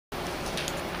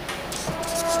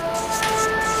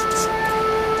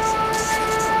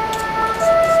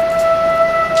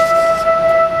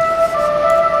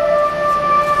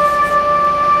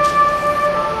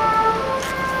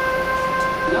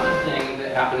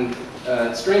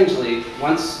Strangely,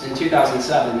 once in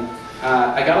 2007,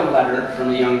 I got a letter from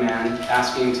a young man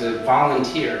asking to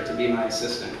volunteer to be my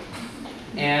assistant.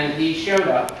 And he showed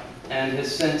up and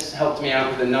has since helped me out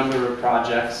with a number of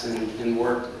projects and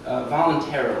worked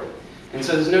voluntarily. And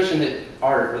so this notion that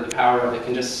art, or the power of it,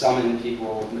 can just summon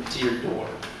people to your door,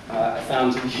 I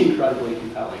found to be incredibly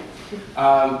compelling.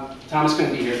 Thomas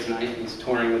couldn't be here tonight. He's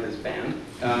touring with his band.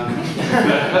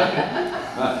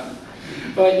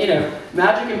 But, you know,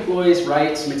 magic employs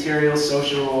rights, materials,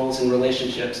 social roles, and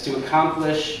relationships to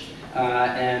accomplish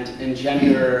and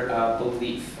engender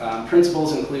belief.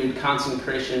 Principles include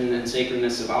consecration and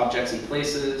sacredness of objects and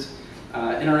places,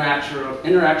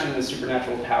 interaction with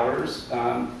supernatural powers.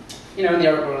 You know, in the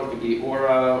art world, it could be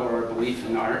aura or belief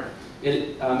in art.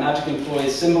 Magic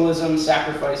employs symbolism,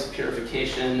 sacrifice,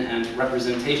 purification, and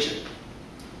representation,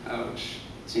 which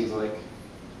seems like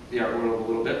the art world a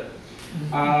little bit.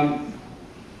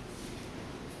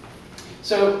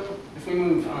 So, if we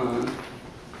move on,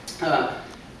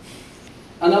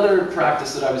 another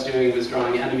practice that I was doing was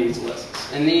drawing enemies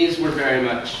lists. And these were very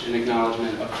much an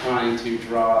acknowledgement of trying to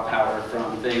draw power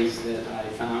from things that I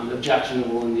found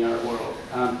objectionable in the art world.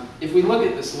 If we look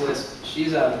at this list,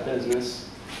 she's out of business.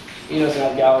 He doesn't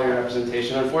have gallery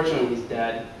representation. Unfortunately, he's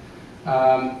dead.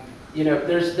 You know,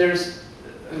 there's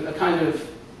a kind of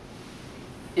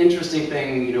interesting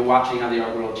thing, you know, watching how the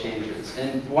art world changes.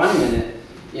 And 1 minute,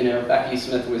 you know, Becky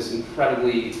Smith was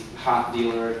incredibly hot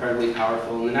dealer, incredibly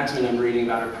powerful, and the next minute I'm reading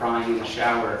about her crying in the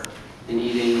shower and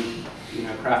eating, you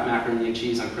know, Kraft macaroni and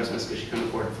cheese on Christmas because she couldn't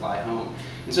afford to fly home.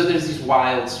 And so there's these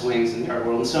wild swings in the art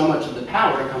world, and so much of the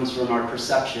power comes from our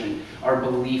perception, our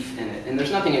belief in it, and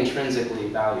there's nothing intrinsically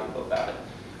valuable about it.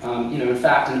 You know, in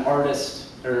fact, an artist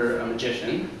or a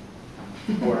magician,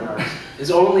 or an artist,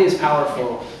 is only as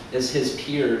powerful as his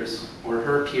peers or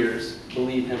her peers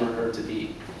believe him or her to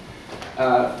be.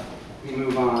 We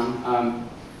move on.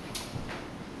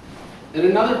 At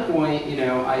another point, you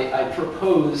know, I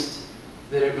proposed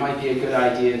that it might be a good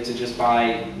idea to just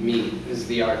buy me as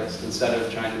the artist instead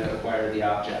of trying to acquire the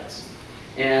objects.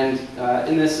 And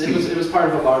in this, it was part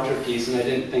of a larger piece, and I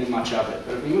didn't think much of it.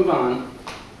 But if we move on,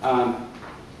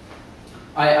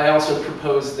 I also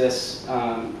proposed this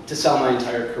to sell my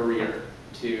entire career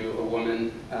to a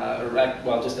woman,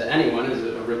 well, just to anyone who's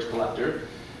a rich collector.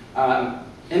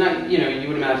 And you know, you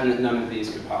would imagine that none of these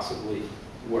could possibly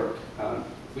work.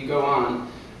 We go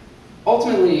on.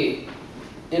 Ultimately,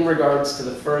 in regards to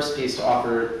the first piece, to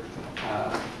offer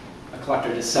a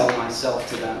collector to sell myself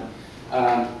to them,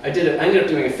 I ended up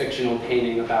doing a fictional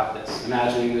painting about this,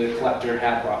 imagining that a collector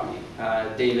had brought me,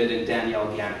 David and Danielle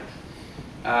Gannick.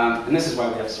 And this is why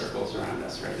we have circles around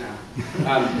us right now.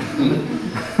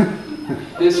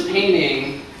 This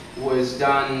painting was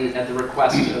done at the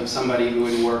request of somebody who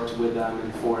had worked with them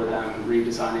and for them,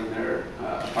 redesigning their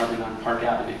apartment on Park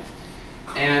Avenue.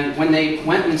 And when they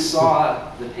went and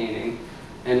saw the painting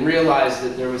and realized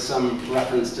that there was some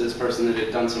reference to this person that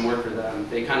had done some work for them,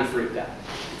 they kind of freaked out.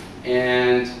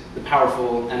 And the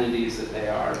powerful entities that they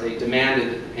are, they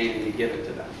demanded that the painting be given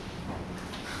to them.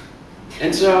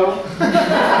 And so,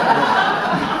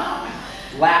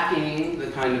 lacking the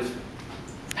kind of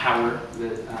power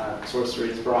that sorcery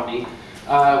has brought me,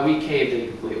 we caved in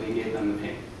completely and gave them the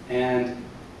painting. And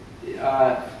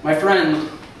my friend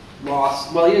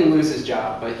lost, well, he didn't lose his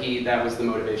job, but that was the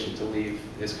motivation to leave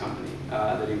his company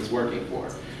that he was working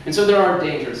for. And so there are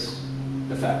dangerous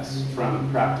effects from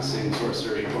practicing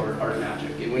sorcery or art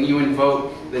magic. When you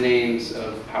invoke the names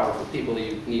of powerful people,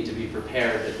 you need to be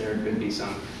prepared that there could be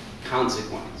some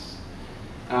consequence.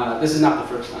 This is not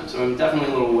the first time, so I'm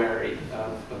definitely a little wary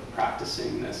of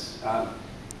practicing this.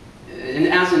 And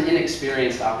as an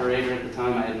inexperienced operator at the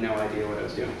time, I had no idea what I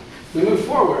was doing. We move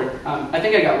forward. I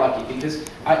think I got lucky because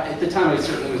at the time I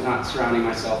certainly was not surrounding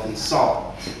myself in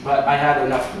salt, but I had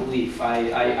enough belief.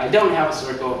 I don't have a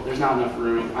circle, there's not enough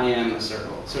room, I am the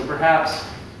circle. So perhaps,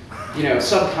 you know,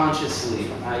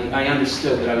 subconsciously, I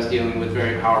understood that I was dealing with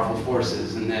very powerful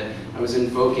forces and that I was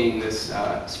invoking this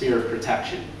sphere of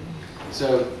protection.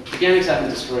 So the Gannicks haven't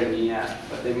destroyed me yet,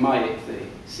 but they might if they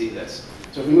see this.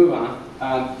 So if we move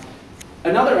on.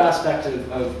 Another aspect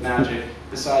of magic,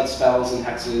 besides spells and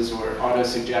hexes or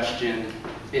auto-suggestion,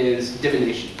 is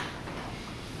divination.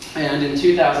 And in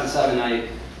 2007, I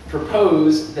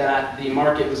proposed that the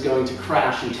market was going to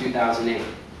crash in 2008.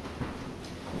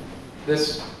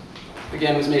 This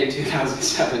again, was made in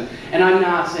 2007. And I'm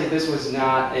not saying this was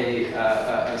not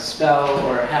a spell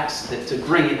or a hex to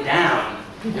bring it down.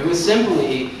 It was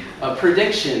simply a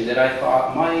prediction that I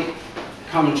thought might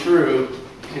come true,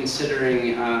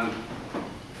 considering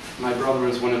my brother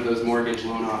was one of those mortgage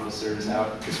loan officers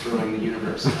out destroying the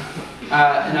universe.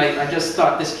 And I just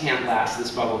thought, this can't last,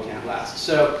 this bubble can't last.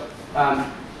 So,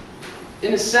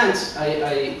 in a sense,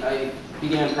 I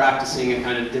began practicing a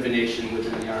kind of divination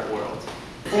within the art world.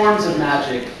 Forms of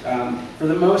magic, for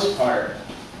the most part,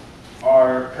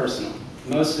 are personal.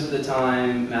 Most of the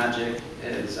time, magic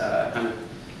is kind of,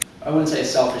 I wouldn't say a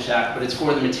selfish act, but it's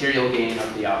for the material gain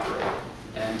of the operator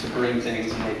and to bring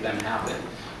things and make them happen.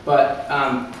 But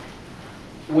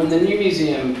when the new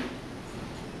museum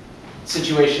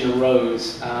situation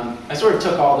arose, I sort of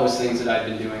took all those things that I'd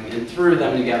been doing and threw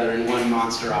them together in one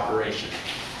monster operation.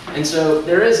 And so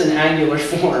there is an angular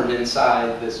form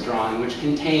inside this drawing which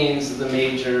contains the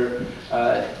major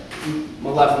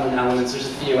malevolent elements. There's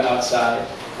a few outside,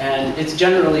 and it's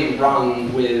generally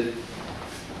rung with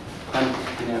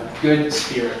good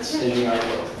spirits in the art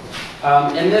world.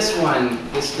 And this one,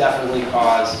 this definitely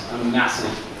caused a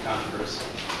massive controversy.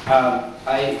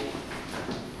 I'm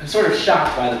sort of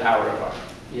shocked by the power of art,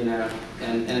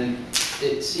 and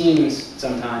it seems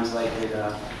sometimes like it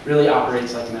really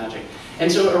operates like magic.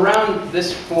 And so around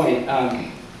this point,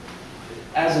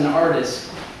 as an artist,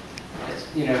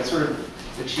 it sort of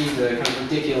achieved a kind of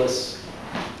ridiculous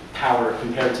power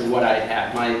compared to what I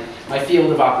had. My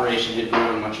field of operation had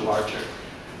grown much larger.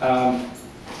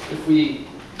 If we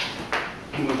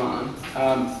move on,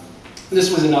 this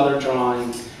was another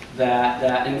drawing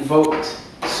that invoked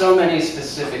so many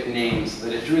specific names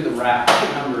that it drew the wrath of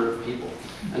a number of people,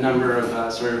 a number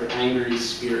of sort of angry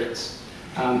spirits.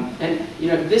 And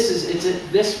it's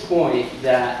at this point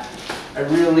that I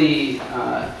really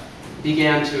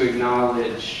began to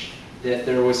acknowledge that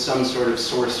there was some sort of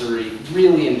sorcery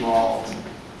really involved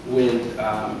with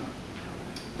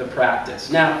the practice.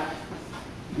 Now,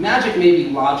 magic may be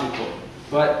logical,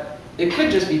 but it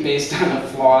could just be based on a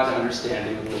flawed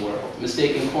understanding of the world,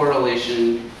 mistaking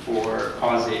correlation for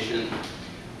causation.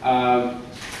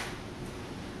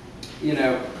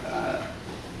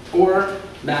 Or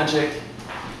magic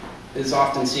is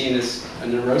often seen as a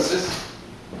neurosis,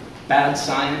 bad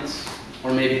science,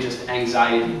 or maybe just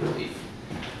anxiety relief.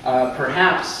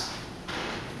 Perhaps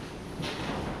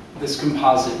this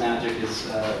composite magic is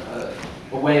a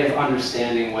way of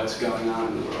understanding what's going on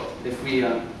in the world. If we,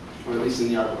 or at least in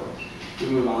the art world, we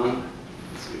move on.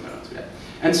 Let's see what else we have.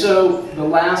 And so the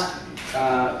last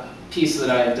piece that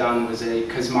I had done was a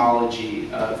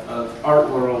cosmology of art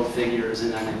world figures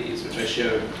and entities, which I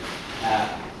showed at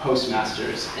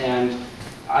Postmasters. And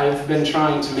I've been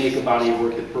trying to make a body of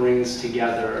work that brings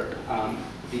together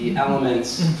the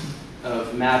elements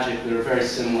of magic that are very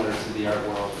similar to the art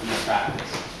world in the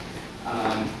practice.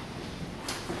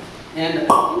 And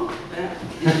that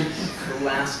is the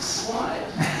last slide.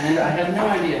 And I have no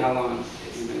idea how long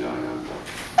we've been going on for.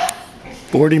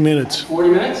 40 minutes. 40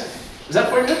 minutes? Is that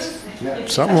 40 minutes? Yeah.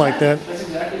 Something like that. That's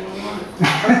exactly what we wanted.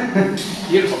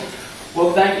 Beautiful.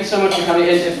 Well, thank you so much for coming.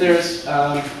 And if there's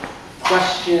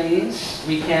questions,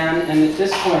 we can. And at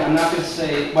this point, I'm not going to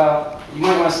say, well, you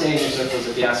might want to stay in your circles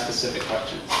if you ask specific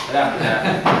questions. But after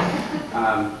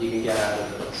that, you can get out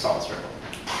of the salt circle.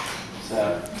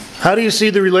 So. How do you see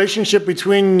the relationship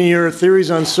between your theories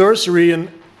on sorcery and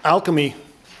alchemy?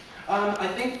 I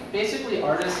think basically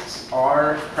artists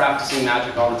are practicing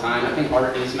magic all the time. I think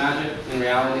art is magic in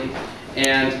reality.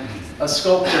 And a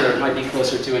sculptor might be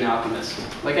closer to an alchemist.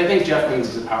 Like, I think Jeff Koons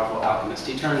is a powerful alchemist.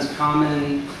 He turns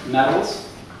common metals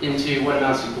into what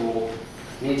amounts to gold.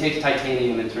 And he takes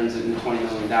titanium and turns it into $20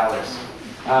 million.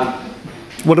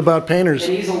 What about painters?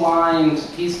 And he's aligned,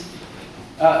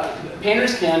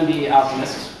 painters can be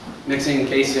alchemists, mixing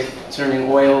turning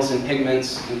oils and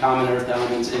pigments and common earth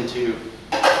elements into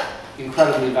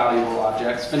incredibly valuable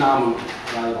objects, phenomenally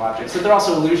valuable objects, but they're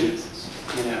also illusionists.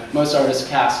 Most artists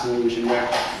cast an illusion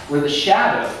where the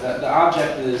shadow, the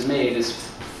object that is made,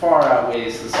 far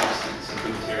outweighs the substance of the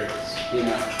materials.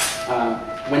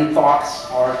 When thoughts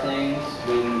are things,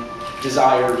 when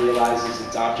desire realizes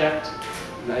its object,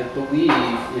 and I believe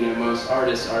most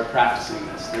artists are practicing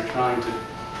this. They're trying to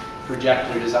project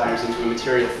their desires into a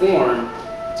material form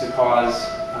to cause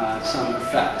some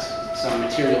effect, some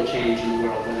material change in the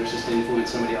world, whether it's just to influence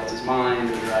somebody else's mind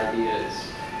or their ideas.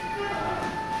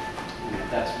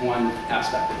 That's one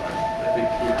aspect of art. But I think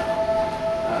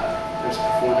there's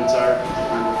performance art,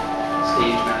 kind of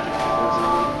stage